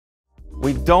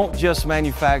We don't just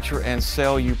manufacture and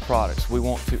sell you products. We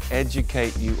want to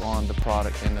educate you on the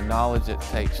product and the knowledge it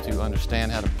takes to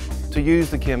understand how to use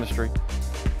the chemistry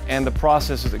and the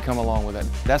processes that come along with it.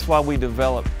 That's why we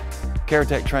developed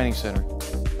CareTech Training Center.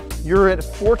 You're in a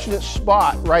fortunate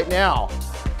spot right now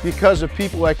because of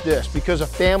people like this, because of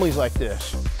families like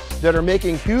this that are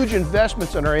making huge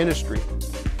investments in our industry.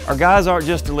 Our guys aren't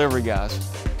just delivery guys.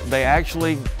 They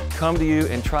actually come to you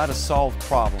and try to solve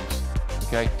problems,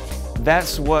 okay?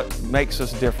 That's what makes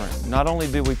us different. Not only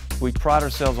do we pride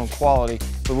ourselves on quality,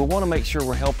 but we want to make sure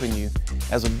we're helping you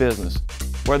as a business.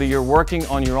 Whether you're working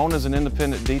on your own as an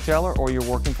independent detailer or you're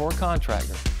working for a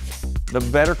contractor. The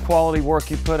better quality work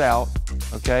you put out,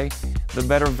 okay, the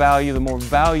better value, the more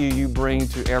value you bring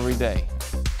to every day.